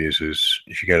keyboard users.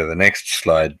 If you go to the next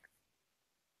slide,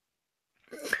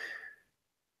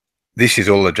 this is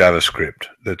all the JavaScript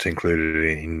that's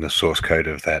included in the source code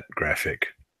of that graphic.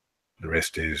 The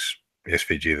rest is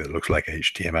SVG that looks like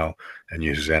HTML and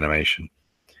uses animation.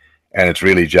 And it's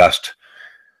really just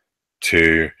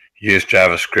to use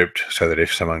JavaScript so that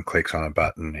if someone clicks on a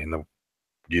button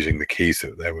using the keys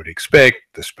that they would expect,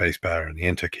 the spacebar and the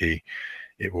enter key,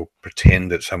 it will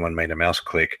pretend that someone made a mouse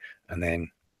click and then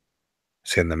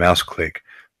send the mouse click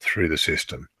through the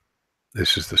system.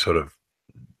 This is the sort of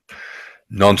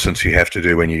nonsense you have to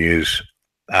do when you use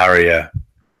ARIA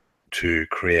to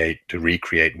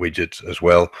recreate widgets as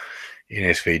well. In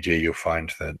SVG, you'll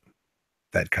find that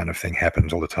that kind of thing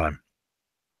happens all the time.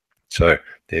 So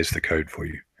there's the code for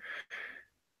you.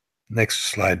 Next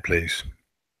slide, please.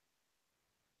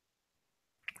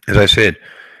 As I said,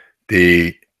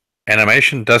 the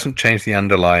animation doesn't change the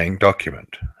underlying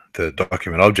document. The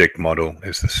document object model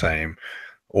is the same.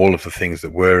 All of the things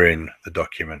that were in the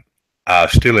document are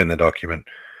still in the document.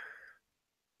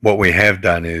 What we have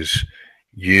done is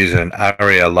use an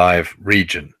ARIA live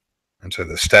region. And so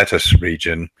the status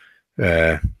region,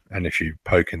 and if you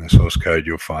poke in the source code,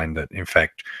 you'll find that, in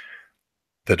fact,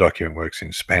 the document works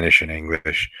in Spanish and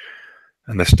English.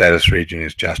 And the status region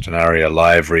is just an ARIA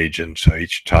live region. So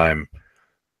each time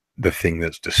the thing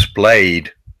that's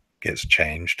displayed gets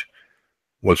changed,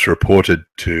 what's reported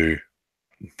to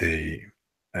the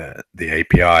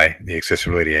API, the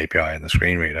accessibility API in the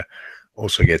screen reader,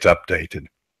 also gets updated.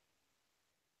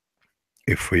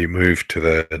 If we move to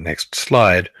the next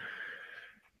slide,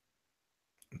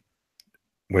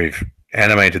 we've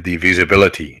animated the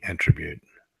visibility attribute,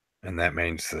 and that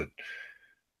means that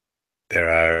there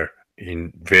are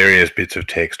in various bits of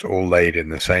text all laid in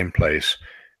the same place,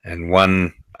 and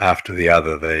one after the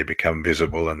other they become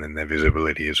visible, and then their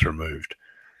visibility is removed.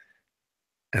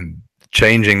 And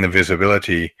changing the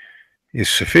visibility is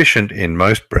sufficient in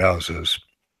most browsers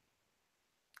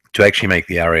to actually make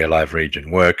the ARIA live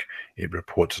region work. It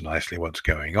reports nicely what's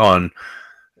going on.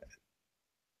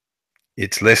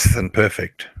 It's less than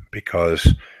perfect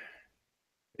because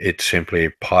it simply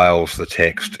piles the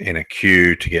text in a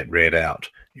queue to get read out.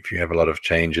 If you have a lot of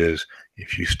changes,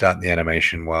 if you start the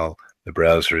animation while the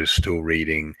browser is still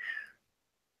reading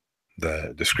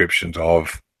the descriptions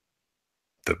of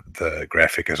the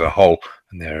graphic as a whole,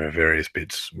 and there are various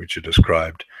bits which are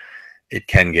described, it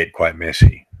can get quite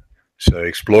messy. So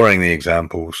exploring the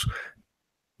examples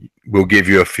will give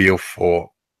you a feel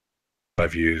for what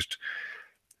I've used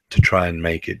to try and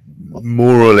make it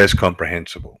more or less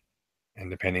comprehensible. And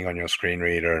depending on your screen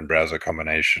reader and browser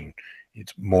combination,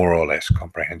 it's more or less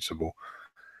comprehensible.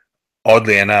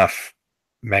 Oddly enough,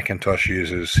 Macintosh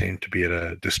users seem to be at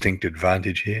a distinct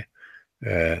advantage here.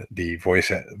 The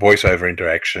voiceover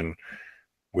interaction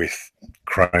with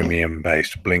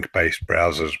Chromium-based, Blink-based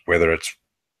browsers, whether it's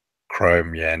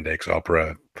Chrome, Yandex,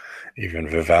 Opera, even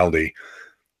Vivaldi,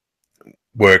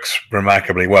 works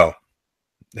remarkably well,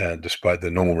 despite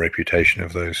the normal reputation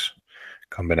of those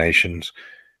combinations.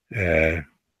 The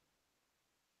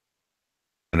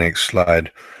next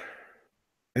slide.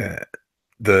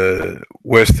 The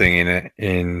worst thing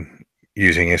in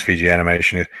using SVG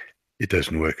animation is it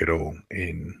doesn't work at all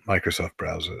in Microsoft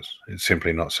browsers. It's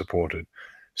simply not supported.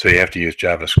 So you have to use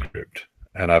JavaScript.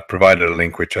 And I've provided a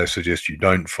link which I suggest you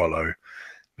don't follow,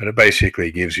 but it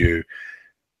basically gives you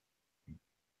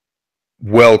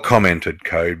well commented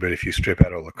code, but if you strip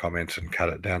out all the comments and cut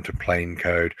it down to plain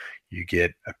code, you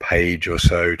get a page or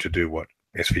so to do what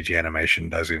SVG animation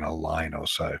does in a line or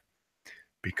so.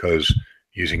 Because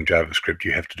using JavaScript,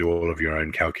 you have to do all of your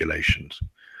own calculations.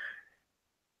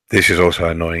 This is also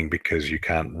annoying because you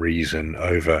can't reason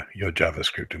over your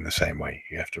JavaScript in the same way.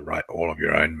 You have to write all of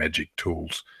your own magic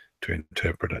tools to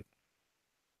interpret it.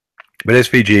 But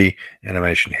SVG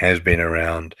animation has been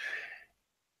around,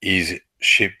 is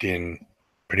shipped in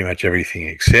pretty much everything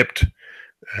except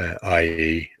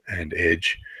IE and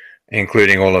Edge,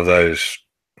 including all of those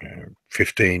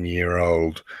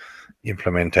 15-year-old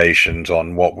implementations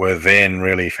on what were then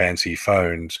really fancy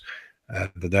phones.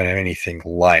 that don't have anything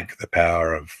like the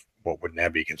power of what would now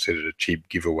be considered a cheap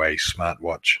giveaway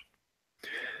smartwatch.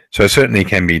 So it certainly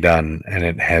can be done, and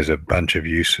it has a bunch of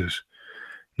uses.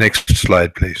 Next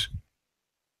slide, please.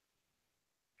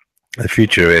 The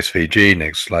future of SVG,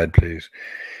 next slide, please,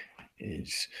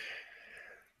 is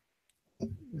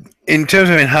in terms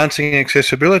of enhancing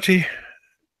accessibility,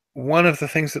 one of the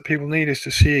things that people need is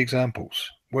to see examples.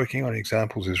 Working on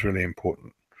examples is really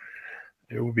important.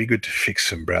 It would be good to fix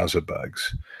some browser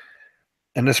bugs,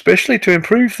 and especially to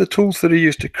improve the tools that are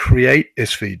used to create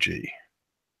SVG.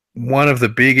 One of the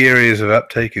big areas of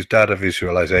uptake is data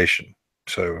visualization.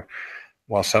 So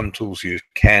while some tools use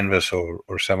Canvas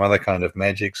or some other kind of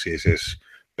magic, CSS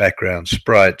background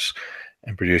sprites,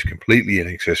 and produce completely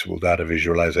inaccessible data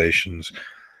visualizations,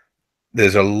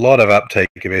 there's a lot of uptake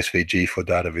of SVG for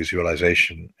data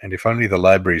visualization. And if only the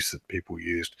libraries that people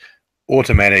used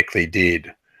automatically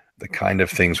did the kind of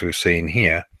things we've seen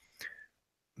here,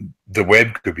 the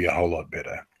web could be a whole lot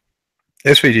better.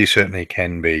 SVG certainly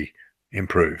can be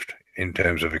improved in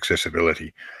terms of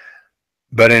accessibility,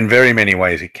 but in very many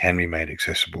ways it can be made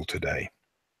accessible today.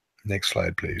 Next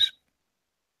slide, please.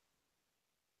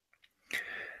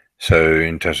 So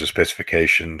in terms of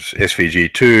specifications,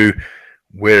 SVG2,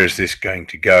 where is this going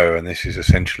to go? And this is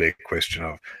essentially a question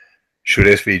of, should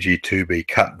SVG2 be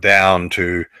cut down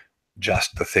to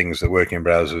just the things that work in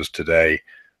browsers today,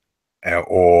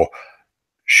 or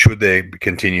should there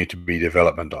continue to be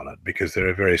development on it? Because there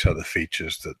are various other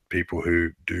features that people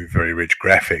who do very rich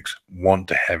graphics want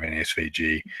to have in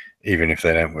SVG, even if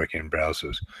they don't work in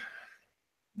browsers.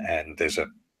 And there's a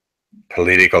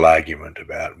political argument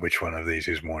about which one of these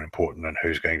is more important and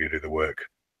who's going to do the work.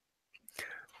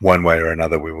 One way or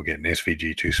another, we will get an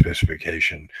SVG2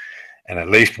 specification, and at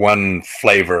least one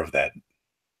flavor of that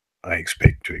I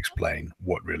expect to explain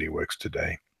what really works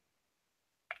today.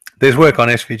 There's work on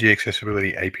SVG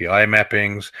accessibility API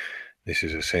mappings. This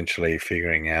is essentially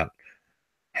figuring out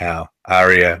how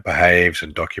ARIA behaves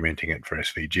and documenting it for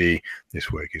SVG.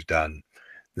 This work is done.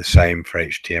 The same for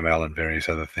HTML and various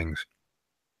other things.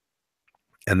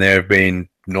 And there have been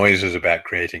noises about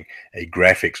creating a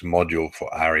graphics module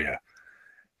for ARIA,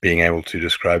 being able to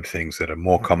describe things that are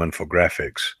more common for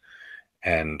graphics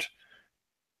and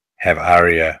have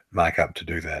ARIA markup to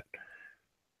do that.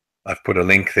 I've put a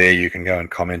link there. You can go and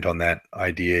comment on that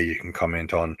idea. You can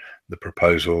comment on the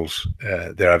proposals.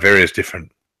 There are various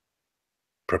different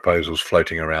proposals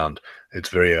floating around. It's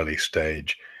very early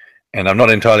stage, and I'm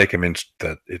not entirely convinced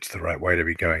that it's the right way to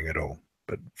be going at all,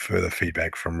 but further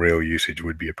feedback from real usage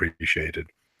would be appreciated.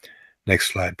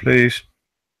 Next slide, please.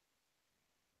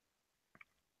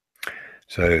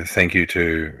 So thank you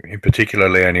to, in particular,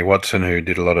 Leonie Watson, who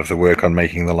did a lot of the work on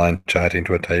making the line chart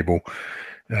into a table.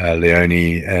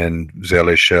 Leonie and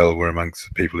Zelle Shell were amongst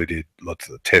the people who did lots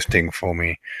of the testing for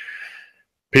me.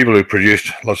 People who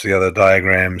produced lots of the other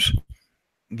diagrams.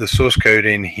 The source code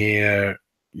in here,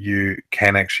 you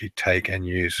can actually take and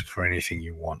use for anything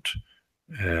you want.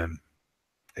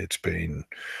 It's been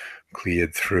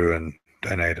cleared through and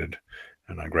donated,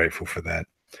 and I'm grateful for that.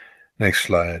 Next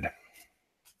slide.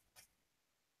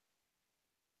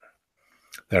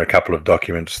 There are a couple of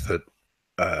documents that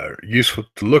are useful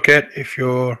to look at if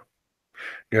you're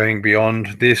going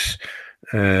beyond this.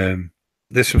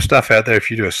 There's some stuff out there.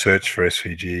 If you do a search for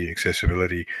SVG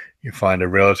accessibility, you find a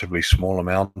relatively small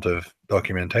amount of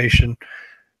documentation.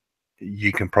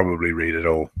 You can probably read it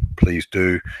all. Please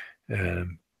do.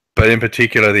 But in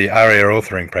particular, the ARIA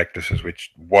authoring practices,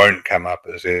 which won't come up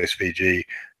as SVG,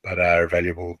 but are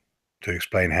valuable to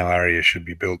explain how ARIA should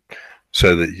be built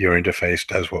so that your interface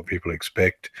does what people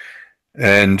expect.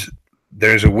 And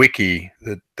there's a wiki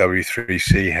that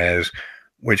W3C has,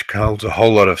 which holds a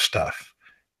whole lot of stuff.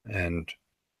 And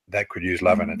that could use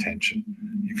love and attention.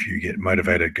 If you get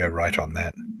motivated, go right on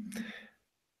that.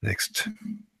 Next.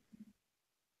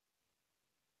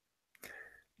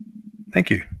 Thank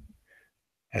you.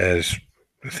 As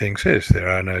the thing says, there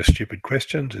are no stupid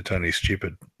questions. It's only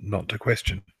stupid not to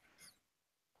question.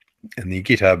 And the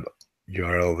GitHub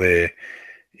URL there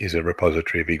is a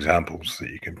repository of examples that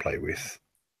you can play with.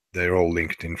 They're all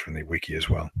linked in from the wiki as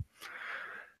well.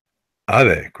 Are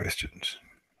there questions?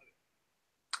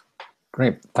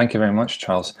 Great. Thank you very much,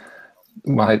 Charles.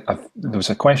 Well, there was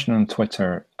a question on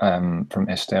Twitter from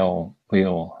Estelle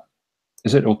Whale.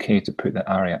 Is it okay to put the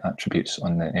ARIA attributes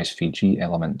on the SVG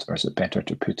element, or is it better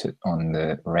to put it on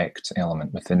the rect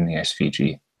element within the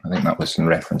SVG? I think that was in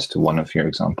reference to one of your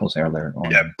examples earlier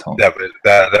on. Yeah,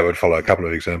 that would follow a couple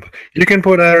of examples. You can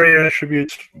put ARIA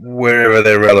attributes wherever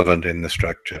they're relevant in the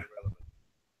structure.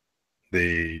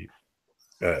 The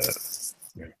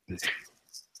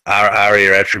our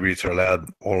ARIA attributes are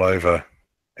allowed all over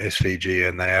SVG,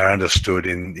 and they are understood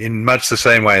in much the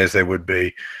same way as they would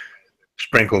be.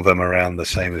 Sprinkle them around the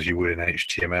same as you would in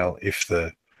HTML. If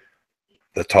the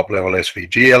top level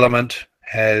SVG element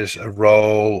has a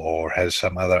role or has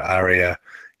some other ARIA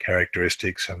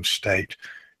characteristic, some state,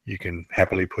 you can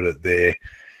happily put it there.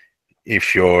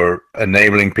 If you're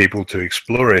enabling people to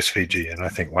explore SVG, and I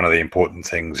think one of the important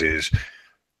things is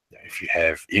if you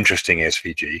have interesting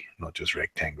SVG, not just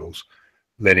rectangles,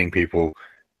 letting people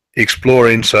explore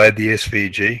inside the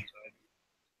SVG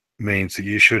means that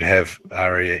you should have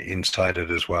ARIA inside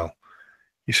it as well.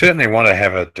 You certainly want to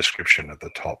have a description at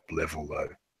the top level, though.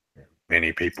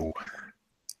 Many people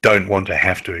don't want to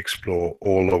have to explore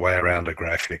all the way around a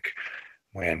graphic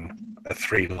when a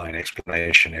 3-line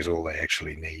explanation is all they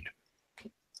actually need.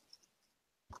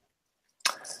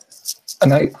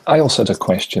 And I also had a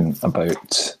question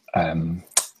about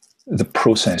the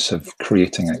process of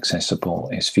creating accessible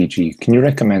SVG. Can you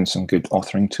recommend some good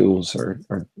authoring tools or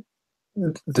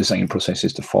design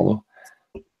processes to follow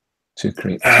to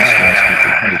create SVG?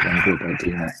 How do you go about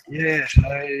doing that? Yes,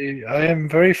 I am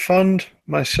very fond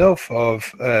myself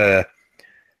of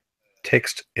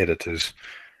text editors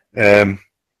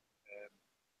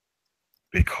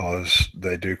because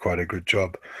they do quite a good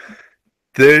job.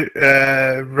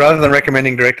 Rather than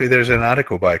recommending directly, there's an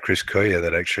article by Chris Coyier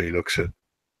that actually looks at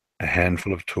a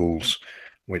handful of tools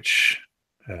which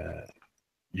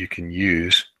you can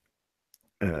use.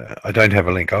 I don't have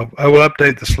a link. I will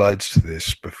update the slides to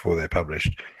this before they're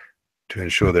published to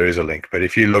ensure there is a link. But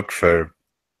if you look for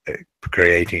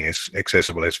creating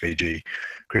accessible SVG,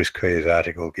 Chris Coyer's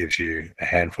article gives you a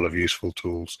handful of useful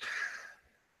tools.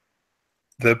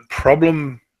 The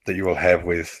problem that you will have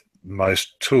with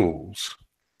most tools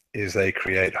is they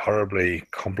create horribly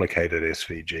complicated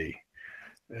SVG.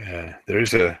 There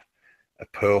is a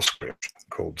Perl script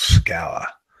called Scour,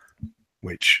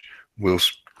 which will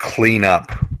clean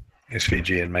up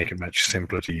SVG and make it much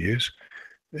simpler to use.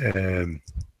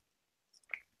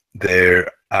 There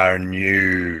are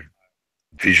new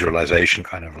visualization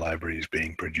kind of libraries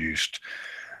being produced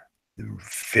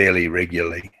fairly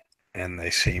regularly, and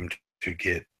they seem to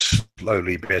get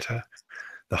slowly better.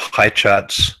 The high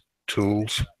charts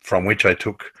tools, from which I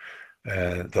took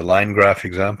the line graph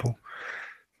example,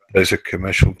 those are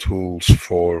commercial tools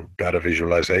for data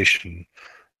visualization,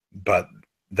 but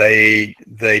they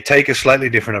take a slightly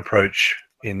different approach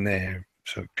in their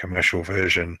sort of commercial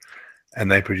version, and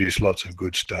they produce lots of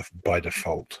good stuff by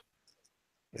default.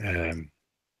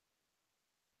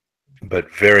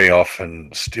 But very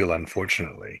often, still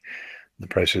unfortunately, the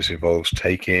process involves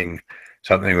taking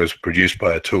something that was produced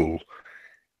by a tool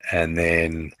and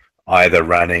then either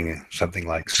running something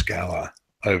like Scour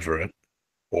over it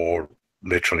or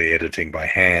literally editing by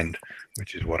hand,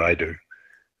 which is what I do,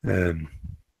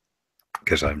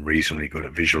 because I'm reasonably good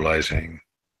at visualizing,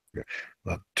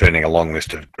 turning a long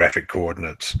list of graphic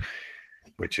coordinates,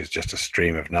 which is just a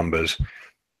stream of numbers,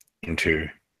 into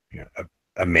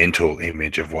a mental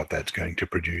image of what that's going to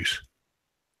produce.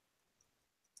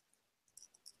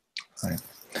 Right.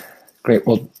 Great.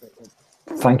 Well,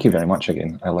 thank you very much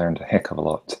again. I learned a heck of a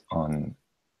lot on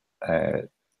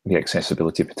the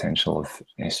accessibility potential of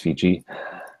SVG.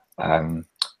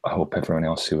 I hope everyone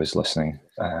else who was listening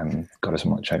got as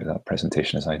much out of that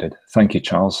presentation as I did. Thank you,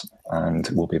 Charles, and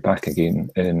we'll be back again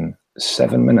in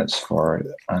 7 minutes for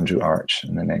Andrew Arch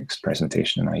in the next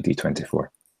presentation in ID24.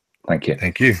 Thank you.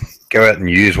 Thank you. Go out and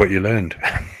use what you learned.